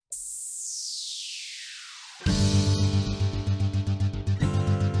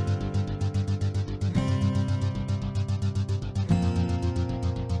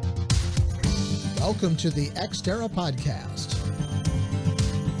Welcome to the Xterra Podcast.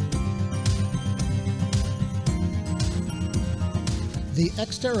 The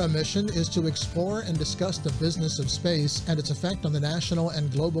Xterra mission is to explore and discuss the business of space and its effect on the national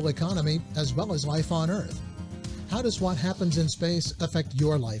and global economy, as well as life on Earth. How does what happens in space affect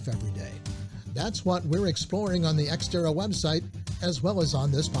your life every day? That's what we're exploring on the Xterra website, as well as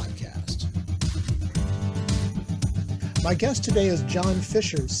on this podcast. My guest today is John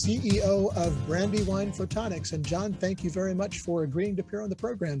Fisher, CEO of Brandywine Photonics. And John, thank you very much for agreeing to appear on the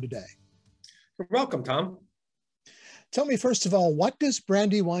program today. You're welcome, Tom. Tell me, first of all, what does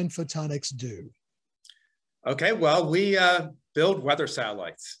Brandywine Photonics do? Okay, well, we build weather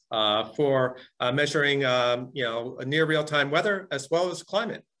satellites for measuring, near real-time weather as well as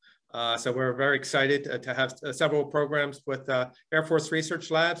climate. So we're very excited to have several programs with Air Force Research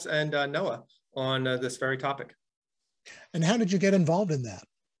Labs and NOAA on this very topic. And how did you get involved in that?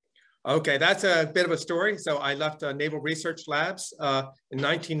 Okay, that's a bit of a story. So I left Naval Research Labs in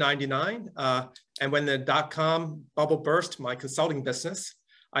 1999. And when the dot-com bubble burst, my consulting business,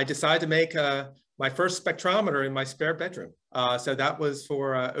 I decided to make my first spectrometer in my spare bedroom. So that was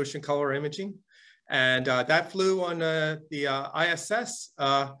for ocean color imaging. And that flew on the ISS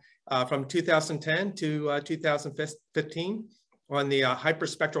from 2010 to 2015 on the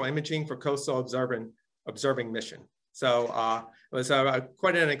hyperspectral imaging for coastal observing mission. So it was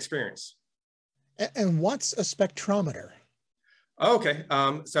quite an experience. And what's a spectrometer? Okay,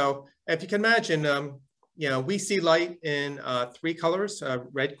 so if you can imagine, we see light in three colors,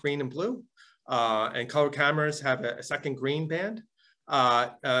 red, green, and blue. And color cameras have a second green band.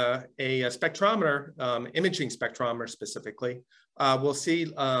 A spectrometer, imaging spectrometer specifically, will see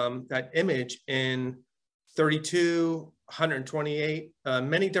that image in 32, 128,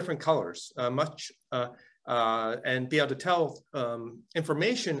 many different colors, and be able to tell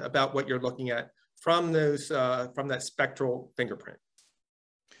information about what you're looking at from that spectral fingerprint.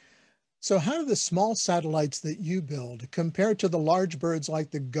 So how do the small satellites that you build compare to the large birds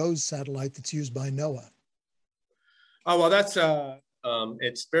like the GOES satellite that's used by NOAA? Oh, well, that's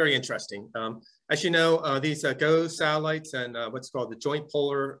it's very interesting. As you know, these GOES satellites and what's called the Joint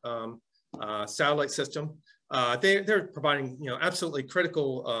Polar Satellite System, they're providing absolutely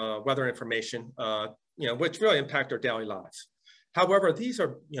critical weather information, which really impact our daily lives. However, these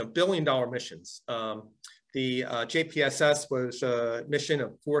are billion-dollar missions. The JPSS was a mission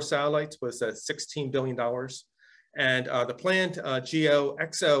of 4 satellites, was $16 billion, and the planned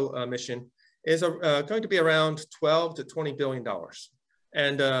GEO-XO mission is going to be around $12 to $20 billion,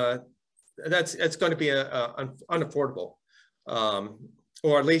 and it's going to be unaffordable,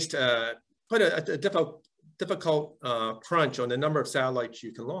 or at least put a difficult crunch on the number of satellites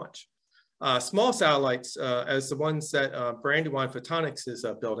you can launch. Small satellites, as the ones that Brandywine Photonics is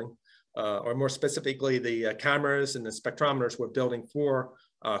building, or more specifically the cameras and the spectrometers we're building for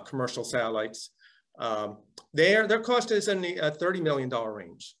commercial satellites, their cost is in the $30 million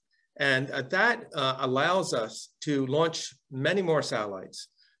range. And that allows us to launch many more satellites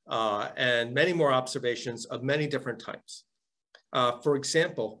and many more observations of many different types. For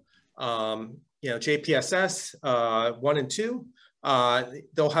example, JPSS 1 and 2,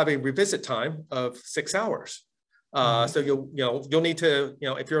 they'll have a revisit time of 6 hours. So you'll need to,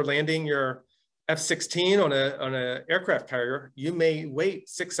 if you're landing your F-16 on an aircraft carrier, you may wait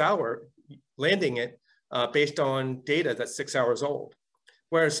 6 hours landing it based on data that's 6 hours old.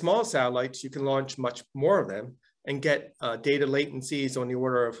 Whereas small satellites, you can launch much more of them and get data latencies on the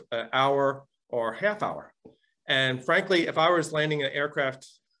order of an hour or half hour. And frankly, if I was landing an aircraft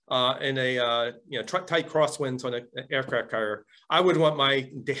in a tight crosswinds on an aircraft carrier, I would want my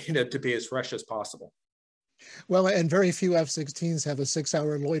data to be as fresh as possible. Well, and very few F-16s have a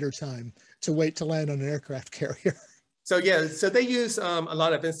 6-hour loiter time to wait to land on an aircraft carrier. So yeah, so they use a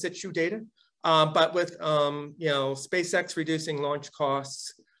lot of in situ data, but with SpaceX reducing launch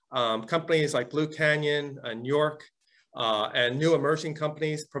costs, companies like Blue Canyon and York, and new emerging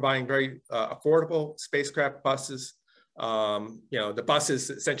companies providing very affordable spacecraft buses. The bus is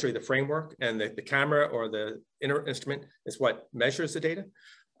essentially the framework, and the camera or the inner instrument is what measures the data.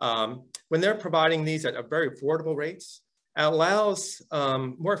 When they're providing these at a very affordable rates, it allows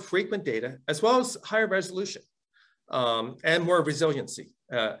more frequent data as well as higher resolution and more resiliency.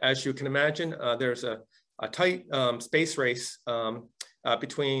 As you can imagine, there's a tight space race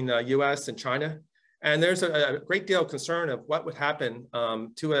between US and China. And there's a great deal of concern of what would happen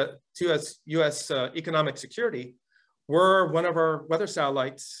to US economic security were one of our weather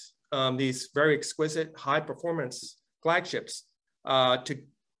satellites, these very exquisite high performance flagships, to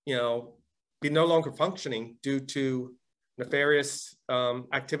be no longer functioning due to nefarious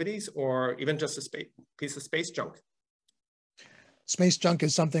activities or even just a piece of space junk. Space junk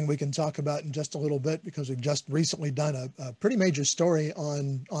is something we can talk about in just a little bit because we've just recently done a pretty major story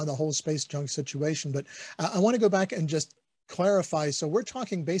on the whole space junk situation. But I want to go back and just clarify. So we're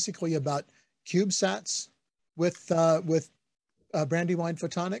talking basically about CubeSats with Brandywine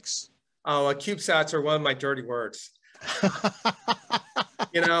Photonics. Oh, CubeSats are one of my dirty words.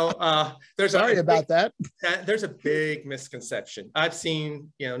 You know, there's Sorry about that. There's a big misconception. I've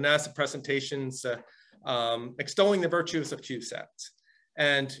seen, you know, NASA presentations extolling the virtues of CubeSats.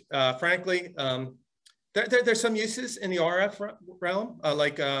 And frankly, there's some uses in the RF realm,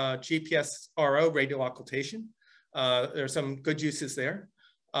 like GPS RO, radio occultation. There's some good uses there.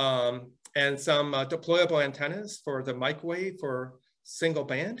 And some deployable antennas for the microwave for single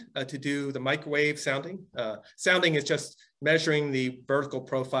band to do the microwave sounding. Sounding is just measuring the vertical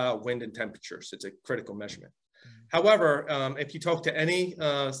profile, wind and temperatures. It's a critical measurement. However, if you talk to any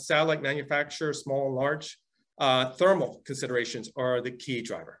satellite manufacturer, small and large, thermal considerations are the key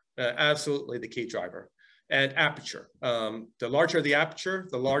driver, absolutely the key driver. And aperture. The larger the aperture,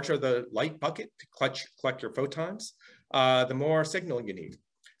 the larger the light bucket to collect your photons, the more signal you need.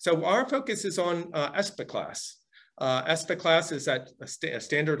 So our focus is on ESPA class. ESPA class is at a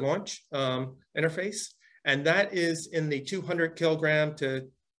standard launch interface, and that is in the 200 kilogram to,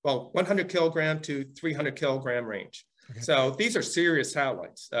 well, 100 kilogram to 300 kilogram range. Okay. So these are serious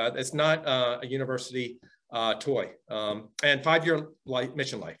satellites. It's not a university toy, and 5-year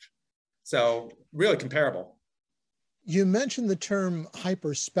mission life. So really comparable. You mentioned the term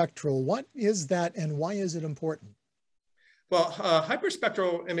hyperspectral. What is that and why is it important? Well,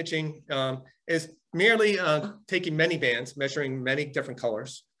 hyperspectral imaging is merely taking many bands, measuring many different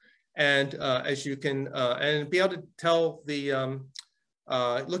colors. And as you can, and be able to tell the,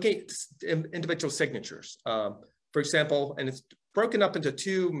 looking at individual signatures. For example, and it's broken up into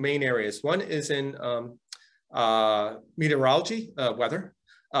 2 main areas. One is in meteorology, weather.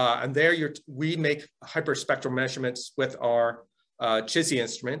 And there we make hyperspectral measurements with our CHISI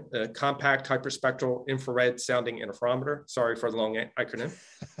instrument, a compact hyperspectral infrared sounding interferometer. Sorry for the long acronym,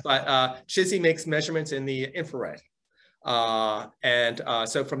 but CHISI makes measurements in the infrared.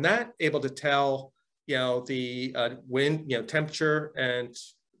 So from that, able to tell, you know, the wind, you know, temperature and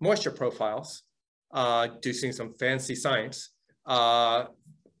moisture profiles, doing some fancy science,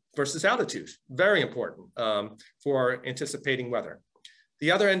 versus altitude, very important for anticipating weather. The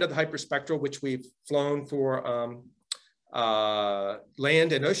other end of the hyperspectral, which we've flown for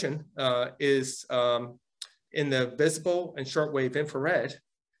land and ocean, is in the visible and shortwave infrared.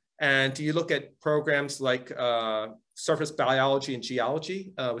 And you look at programs like Surface Biology and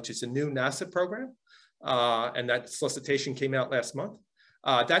Geology, which is a new NASA program, and that solicitation came out last month.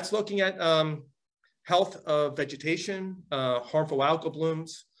 That's looking at health of vegetation, harmful algal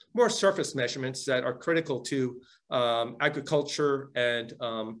blooms, more surface measurements that are critical to agriculture and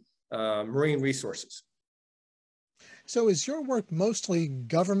marine resources. So is your work mostly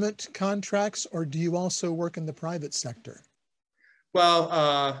government contracts, or do you also work in the private sector?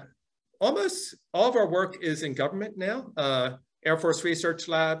 Well, almost all of our work is in government now. Air Force Research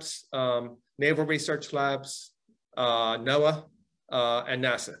Labs, Naval Research Labs, NOAA, and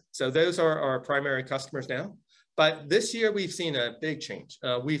NASA. So those are our primary customers now. But this year we've seen a big change.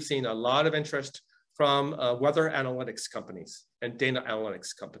 We've seen a lot of interest from weather analytics companies and data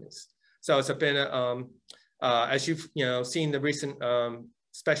analytics companies. So it's been, as you've seen the recent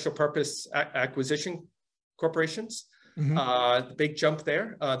special purpose acquisition corporations, the big jump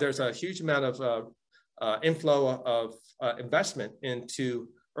there. There's a huge amount of inflow of investment into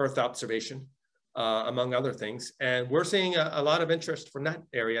Earth observation, among other things. And we're seeing a lot of interest from that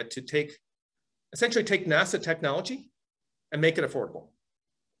area to essentially take NASA technology and make it affordable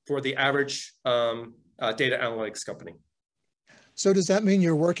for the average data analytics company. So does that mean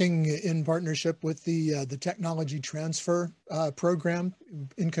you're working in partnership with the technology transfer program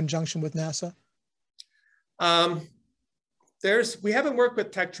in conjunction with NASA? We haven't worked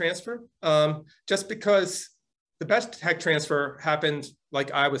with tech transfer, just because the best tech transfer happened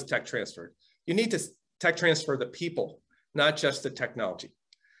like I was tech transferred. You need to tech transfer the people, not just the technology.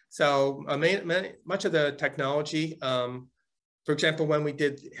 So much of the technology, for example, when we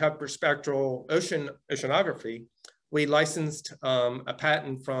did hyperspectral oceanography, we licensed a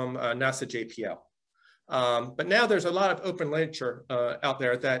patent from NASA JPL. But now there's a lot of open literature out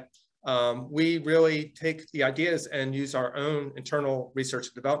there that we really take the ideas and use our own internal research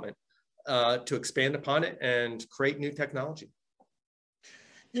and development to expand upon it and create new technology.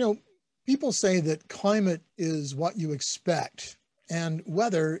 You know, people say that climate is what you expect and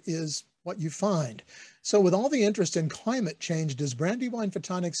weather is what you find. So with all the interest in climate change, does Brandywine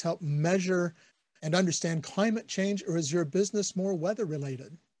Photonics help measure and understand climate change, or is your business more weather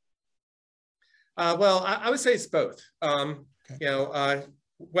related? Well, I would say it's both. Okay. You know,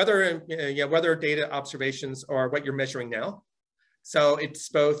 weather data observations are what you're measuring now. So it's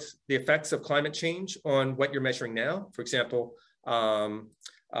both the effects of climate change on what you're measuring now. For example,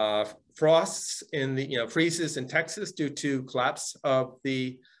 frosts in the, freezes in Texas due to collapse of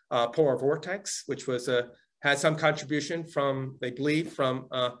the polar vortex, which was had some contribution from, they believe, from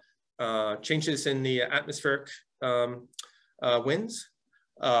changes in the atmospheric winds,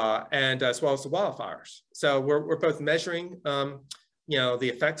 and as well as the wildfires. So we're both measuring, the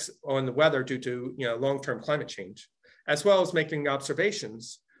effects on the weather due to, long-term climate change, as well as making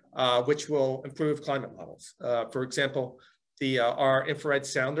observations, which will improve climate models. For example, our infrared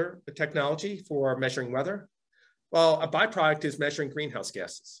sounder technology for measuring weather. Well, a byproduct is measuring greenhouse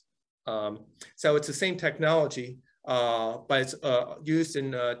gases. So it's the same technology, but it's used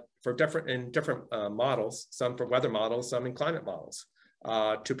in different models, some for weather models, some in climate models,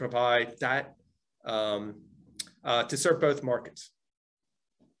 to provide that, to serve both markets.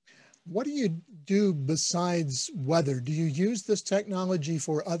 What do you do besides weather? Do you use this technology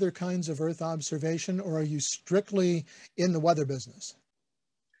for other kinds of Earth observation, or are you strictly in the weather business?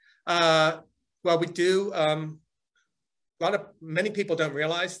 Well, we do. Many people don't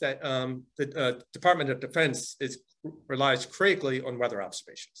realize that the Department of Defense relies critically on weather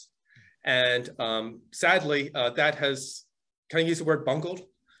observations. And sadly, that has, can I use the word bungled?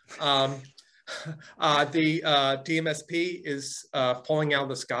 The DMSP is falling out of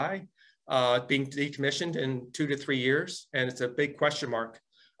the sky, being decommissioned in 2 to 3 years. And it's a big question mark,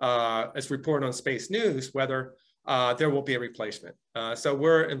 as reported on Space News, whether there will be a replacement. So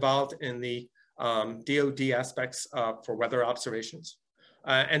we're involved in the DoD aspects for weather observations,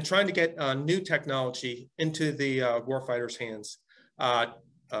 and trying to get new technology into the warfighters' hands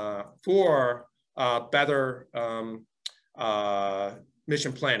for better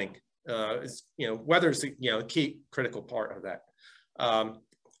mission planning. Weather's a key critical part of that.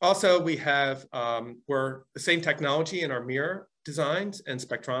 Also, we have the same technology in our mirror designs and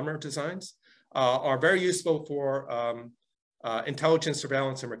spectrometer designs are very useful for intelligence,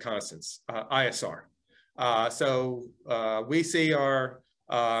 surveillance, and reconnaissance, ISR. So we see our,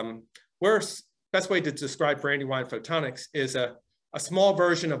 best way to describe Brandywine Photonics is a small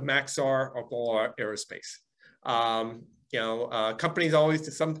version of Maxar or Ball Aerospace.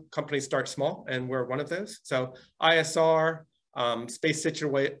 Some companies start small, and we're one of those. So ISR, space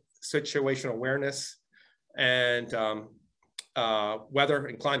situational awareness, and weather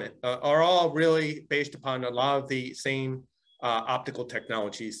and climate are all really based upon a lot of the same optical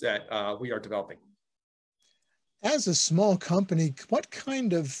technologies that we are developing. As a small company, what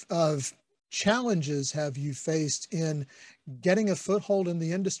kind of challenges have you faced in getting a foothold in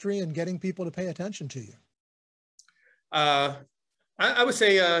the industry and getting people to pay attention to you? I would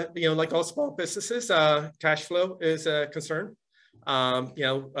say, like all small businesses, cash flow is a concern.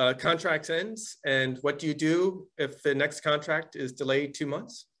 Contracts ends, and what do you do if the next contract is delayed 2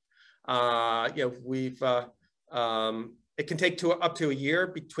 months? It can take up to a year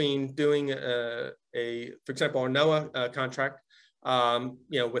between doing for example, our NOAA contract,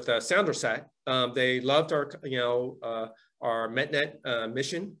 with a SounderSat. They loved our MetNet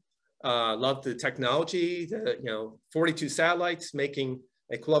mission. Loved the technology, 42 satellites making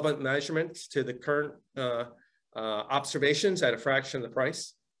equivalent measurements to the current observations at a fraction of the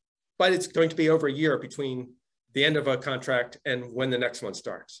price. But it's going to be over a year between the end of a contract and when the next one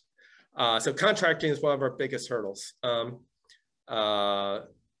starts. So contracting is one of our biggest hurdles. But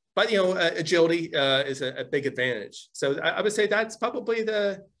agility is a big advantage. So I would say that's probably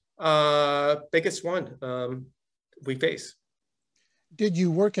the biggest one we face. Did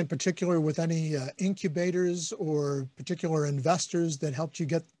you work in particular with any incubators or particular investors that helped you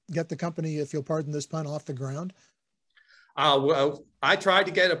get the company, if you'll pardon this pun, off the ground? Well, I tried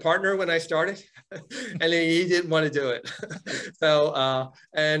to get a partner when I started, and he didn't want to do it. So,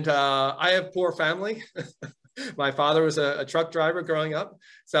 I have poor family. My father was a truck driver growing up,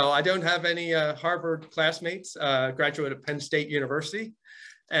 so I don't have any Harvard classmates, graduate of Penn State University.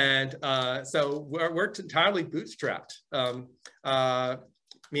 And so we're entirely bootstrapped.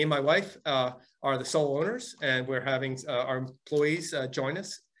 Me and my wife are the sole owners, and we're having our employees join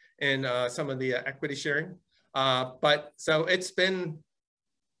us in some of the equity sharing. But so it's been,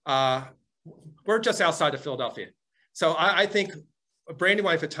 we're just outside of Philadelphia. So I think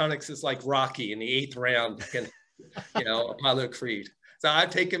Brandywine Photonics is like Rocky in the 8th round, and Apollo Creed. So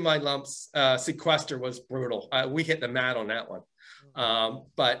I've taken my lumps. Sequester was brutal. We hit the mat on that one.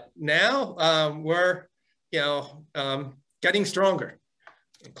 But now we're, getting stronger,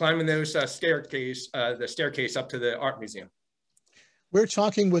 climbing those the staircase up to the art museum. We're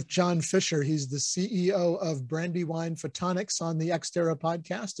talking with John Fisher. He's the CEO of Brandywine Photonics on the Xterra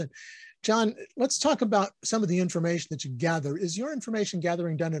podcast. And John, let's talk about some of the information that you gather. Is your information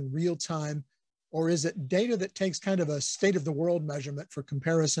gathering done in real time, or is it data that takes kind of a state of the world measurement for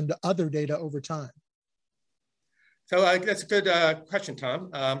comparison to other data over time? So that's a good question, Tom.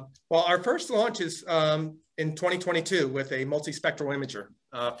 Well, our first launch is in 2022 with a multispectral imager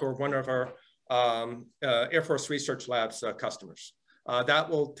for one of our Air Force Research Labs customers. That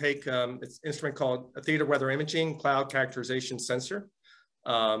will take it's an instrument called a Theater Weather Imaging Cloud Characterization Sensor.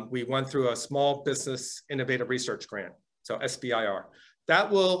 We went through a Small Business Innovative Research Grant, so SBIR. That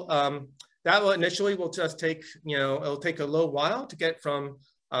will initially will just take, it'll take a little while to get from,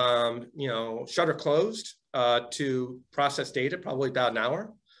 shutter closed to process data, probably about an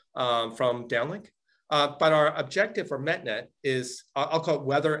hour from downlink. But our objective for MetNet is, I'll call it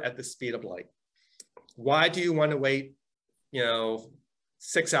weather at the speed of light. Why do you want to wait,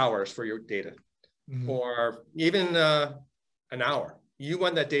 6 hours for your data, or even an hour? You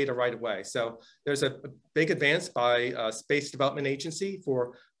want that data right away. So there's a big advance by Space Development Agency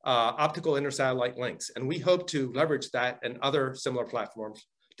for optical intersatellite links. And we hope to leverage that and other similar platforms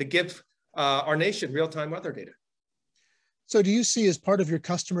to give our nation real-time weather data. So do you see, as part of your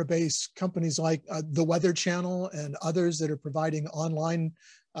customer base, companies like the Weather Channel and others that are providing online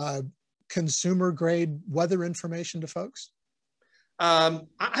consumer grade weather information to folks?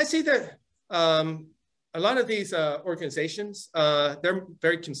 I see that a lot of these organizations, they're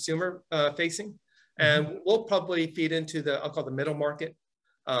very consumer facing, and we'll probably feed into I'll call the middle market.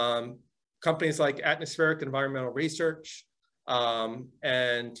 Companies like Atmospheric Environmental Research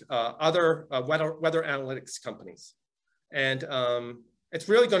and other weather analytics companies. And it's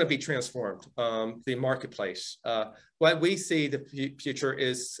really going to be transformed, the marketplace. What we see the future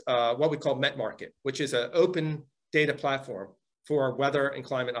is what we call MetMarket, which is an open data platform for weather and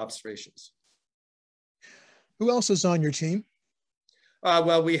climate observations. Who else is on your team?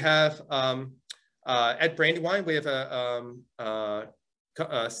 Well, we have at Brandywine, we have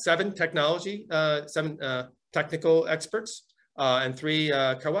seven technical experts and 3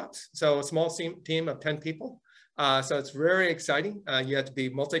 co-ops. So a small team of 10 people. So it's very exciting. You have to be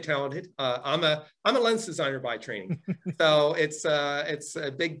multi-talented. I'm a lens designer by training, so it's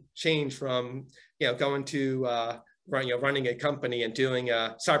a big change from going to running a company and doing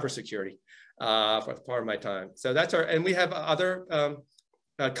cybersecurity for part of my time. So that's and we have other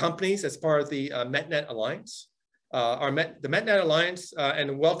companies as part of the MetNet Alliance. The MetNet Alliance,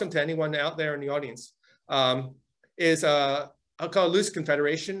 and welcome to anyone out there in the audience, is I'll call a loose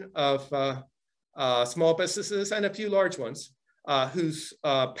confederation of small businesses and a few large ones whose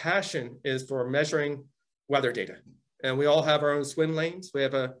passion is for measuring weather data. And we all have our own swim lanes. We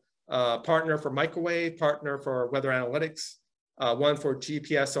have a partner for microwave, partner for weather analytics, one for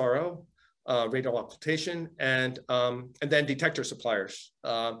GPSRO, radar occultation, and then detector suppliers,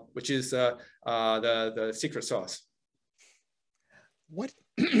 which is the secret sauce. What,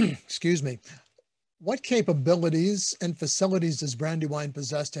 excuse me, what capabilities and facilities does Brandywine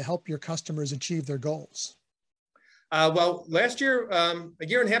possess to help your customers achieve their goals? Well, last year, a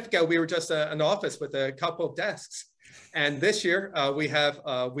year and a half ago, we were just an office with a couple of desks. And this year,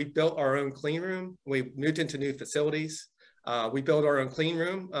 we built our own clean room. We moved into new facilities. We built our own clean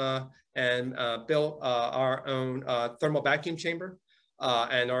room and built our own thermal vacuum chamber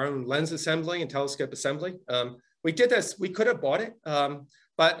and our own lens assembly and telescope assembly. We did this, we could have bought it,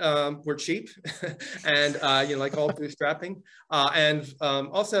 but we're cheap and like all bootstrapping. And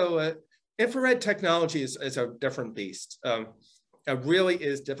also infrared technology is a different beast. It really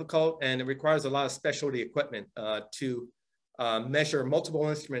is difficult, and it requires a lot of specialty equipment to measure multiple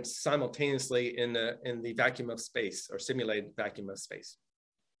instruments simultaneously in the vacuum of space, or simulated vacuum of space.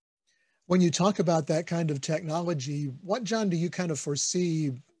 When you talk about that kind of technology, what, John, do you kind of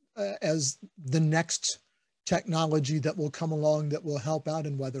foresee as the next technology that will come along that will help out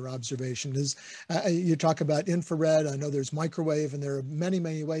in weather observation? You talk about infrared. I know there's microwave, and there are many,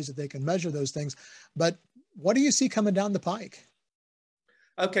 many ways that they can measure those things. But what do you see coming down the pike?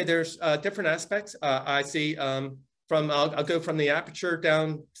 Okay, there's different aspects. I see I'll go from the aperture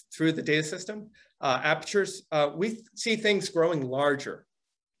down through the data system. Apertures, we see things growing larger,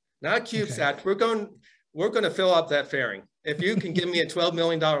 not CubeSats. Okay. We're going to fill up that fairing. If you can give me a $12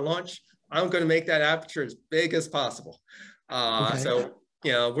 million launch, I'm going to make that aperture as big as possible. Okay. So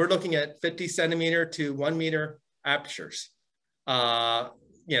we're looking at 50 centimeter to 1 meter apertures.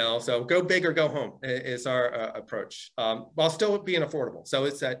 So go big or go home is our approach, while still being affordable. So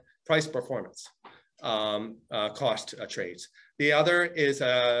it's that price performance cost trades. The other is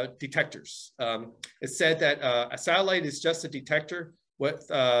detectors. It's said that a satellite is just a detector with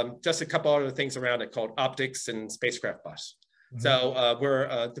just a couple other things around it called optics and spacecraft bus. Mm-hmm. So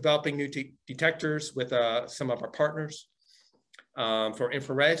we're developing new detectors with some of our partners for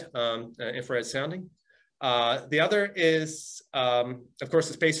infrared sounding. The other is, of course,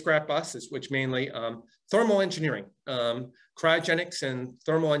 the spacecraft buses, which mainly thermal engineering. Cryogenics and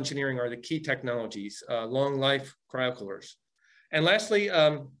thermal engineering are the key technologies, long life cryocoolers. And lastly,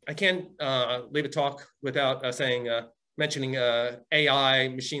 I can't leave a talk without mentioning AI,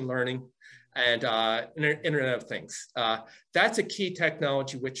 machine learning, and Internet of Things. That's a key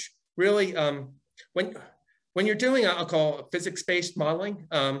technology which really, when you're doing, I'll call physics-based modeling,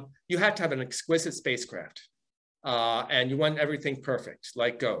 you have to have an exquisite spacecraft, and you want everything perfect,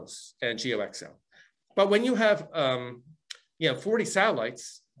 like GOES and GeoXO. But when you have 40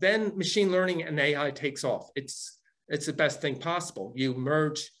 satellites, then machine learning and AI takes off. It's the best thing possible. You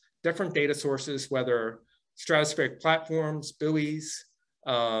merge different data sources, whether stratospheric platforms, buoys,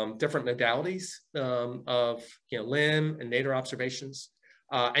 different modalities of LIM and nadir observations.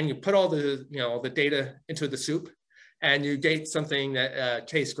 And you put all the data into the soup, and you get something that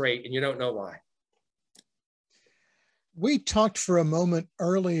tastes great, and you don't know why. We talked for a moment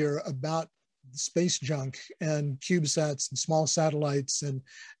earlier about space junk and CubeSats and small satellites, and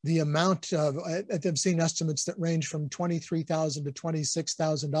the amount of, I've seen estimates that range from 23,000 to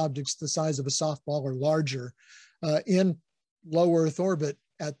 26,000 objects the size of a softball or larger in low Earth orbit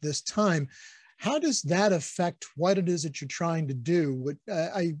at this time. How does that affect what it is that you're trying to do?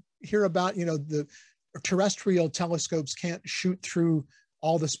 I hear about, the terrestrial telescopes can't shoot through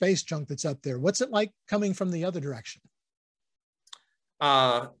all the space junk that's up there. What's it like coming from the other direction?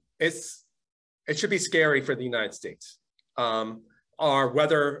 It should be scary for the United States. Our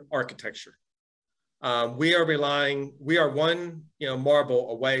weather architecture. We are one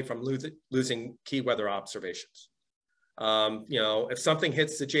marble away from losing key weather observations. If something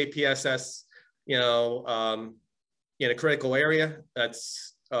hits the JPSS, in a critical area,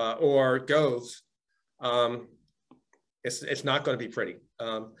 that's or goes, it's not going to be pretty.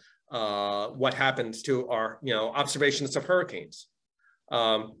 What happens to our observations of hurricanes?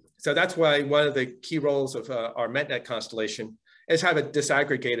 So that's why one of the key roles of our MetNet constellation is have a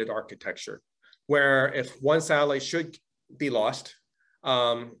disaggregated architecture, where if one satellite should be lost,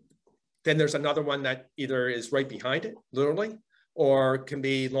 then there's another one that either is right behind it, literally, or can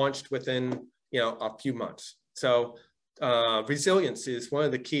be launched within a few months. So resilience is one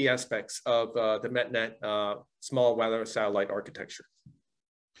of the key aspects of the MetNet small weather satellite architecture.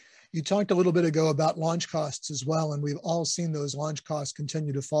 You talked a little bit ago about launch costs as well, and we've all seen those launch costs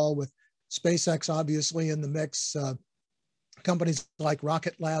continue to fall, with SpaceX obviously in the mix, companies like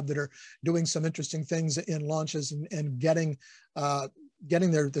Rocket Lab that are doing some interesting things in launches and getting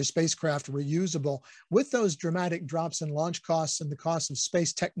their spacecraft reusable. With those dramatic drops in launch costs and the cost of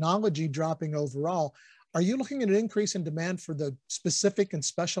space technology dropping overall, are you looking at an increase in demand for the specific and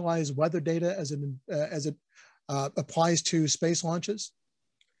specialized weather data as it applies to space launches?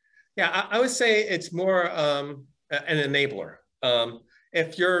 Yeah, I would say it's more an enabler.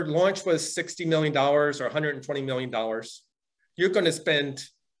 If your launch was $60 million or $120 million, you're going to spend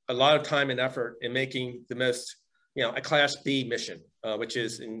a lot of time and effort in making the most, a Class B mission, which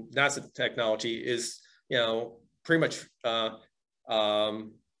is in NASA technology is, pretty much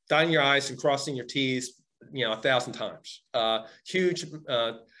dotting your I's and crossing your T's, 1,000 times. Huge.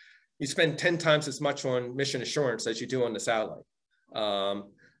 You spend 10 times as much on mission assurance as you do on the satellite.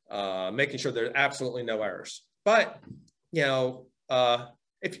 Making sure there's absolutely no errors. But,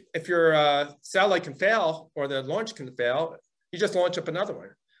 if your satellite can fail or the launch can fail, you just launch up another one.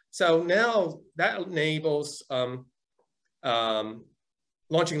 So now that enables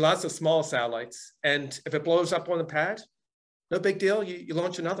launching lots of small satellites. And if it blows up on the pad, no big deal, you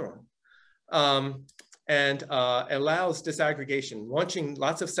launch another one. And allows disaggregation, launching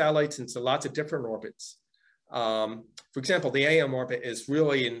lots of satellites into lots of different orbits. For example, the AM orbit is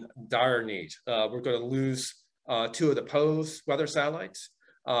really in dire need. We're going to lose 2 of the POES weather satellites,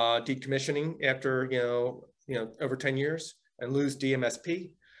 decommissioning after over 10 years, and lose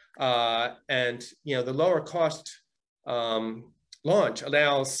DMSP. And the lower cost launch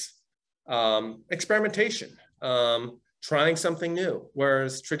allows experimentation, trying something new,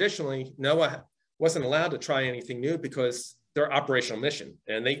 whereas traditionally NOAA wasn't allowed to try anything new because their operational mission,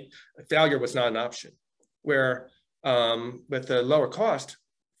 and failure was not an option. Where with the lower cost,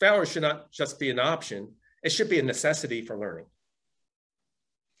 failure should not just be an option, it should be a necessity for learning.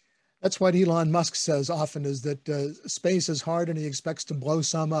 That's what Elon Musk says often, is that space is hard and he expects to blow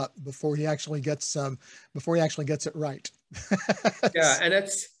some up before he actually gets it right. Yeah, and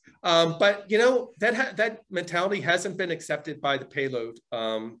it's but you know that mentality hasn't been accepted by the payload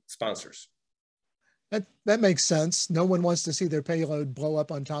sponsors. That makes sense. No one wants to see their payload blow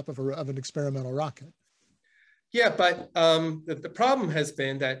up on top of an experimental rocket. Yeah, but the problem has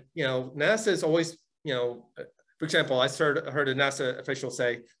been that, you know, NASA is always, you know, for example, I heard a NASA official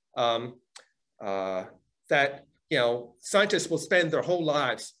say that, you know, scientists will spend their whole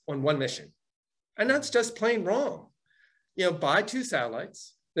lives on one mission. And that's just plain wrong. You know, buy 2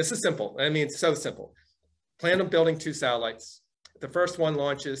 satellites. This is simple. I mean, it's so simple. Plan on building 2 satellites. The first one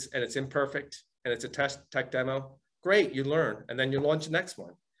launches and it's imperfect and it's a tech demo. Great, you learn, and then you launch the next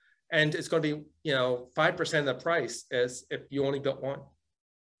one. And it's going to be, you know, 5% of the price as if you only built one.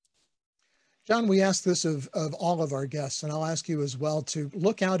 John, we ask this of all of our guests, and I'll ask you as well to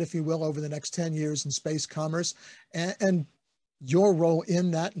look out, if you will, over the next 10 years in space commerce and your role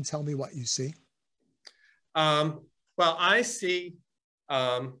in that, and tell me what you see. Well, I see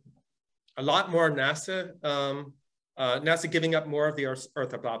a lot more NASA giving up more of the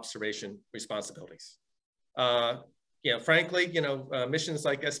Earth observation responsibilities. You know, frankly, you know, missions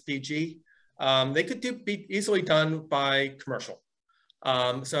like SPG, they could be easily done by commercial.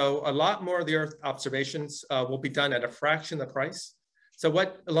 So a lot more of the Earth observations will be done at a fraction of the price. So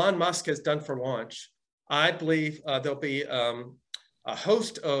what Elon Musk has done for launch, I believe there'll be a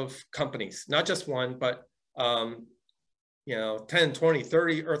host of companies, not just one, but you know, 10, 20,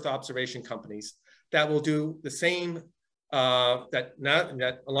 30 Earth observation companies that will do the same that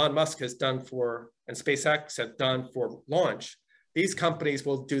Elon Musk has done for, and SpaceX have done for launch. These companies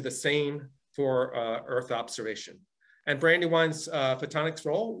will do the same for Earth observation. And Brandywine's photonics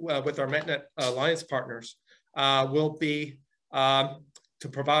role with our MetNet Alliance partners will be to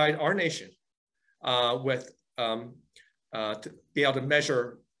provide our nation with to be able to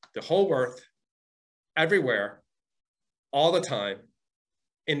measure the whole Earth everywhere, all the time,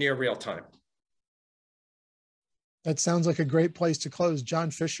 in near real time. That sounds like a great place to close.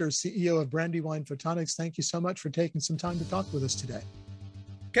 John Fisher, CEO of Brandywine Photonics, thank you so much for taking some time to talk with us today.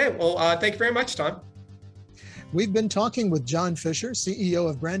 Okay, well, thank you very much, Tom. We've been talking with John Fisher, CEO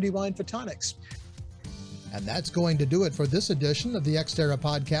of Brandywine Photonics. And that's going to do it for this edition of the Xterra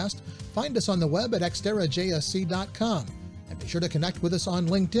podcast. Find us on the web at xterrajsc.com. And be sure to connect with us on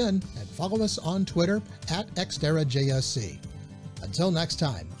LinkedIn and follow us on Twitter at XterraJSC. Until next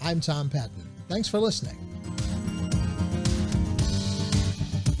time, I'm Tom Patton. Thanks for listening.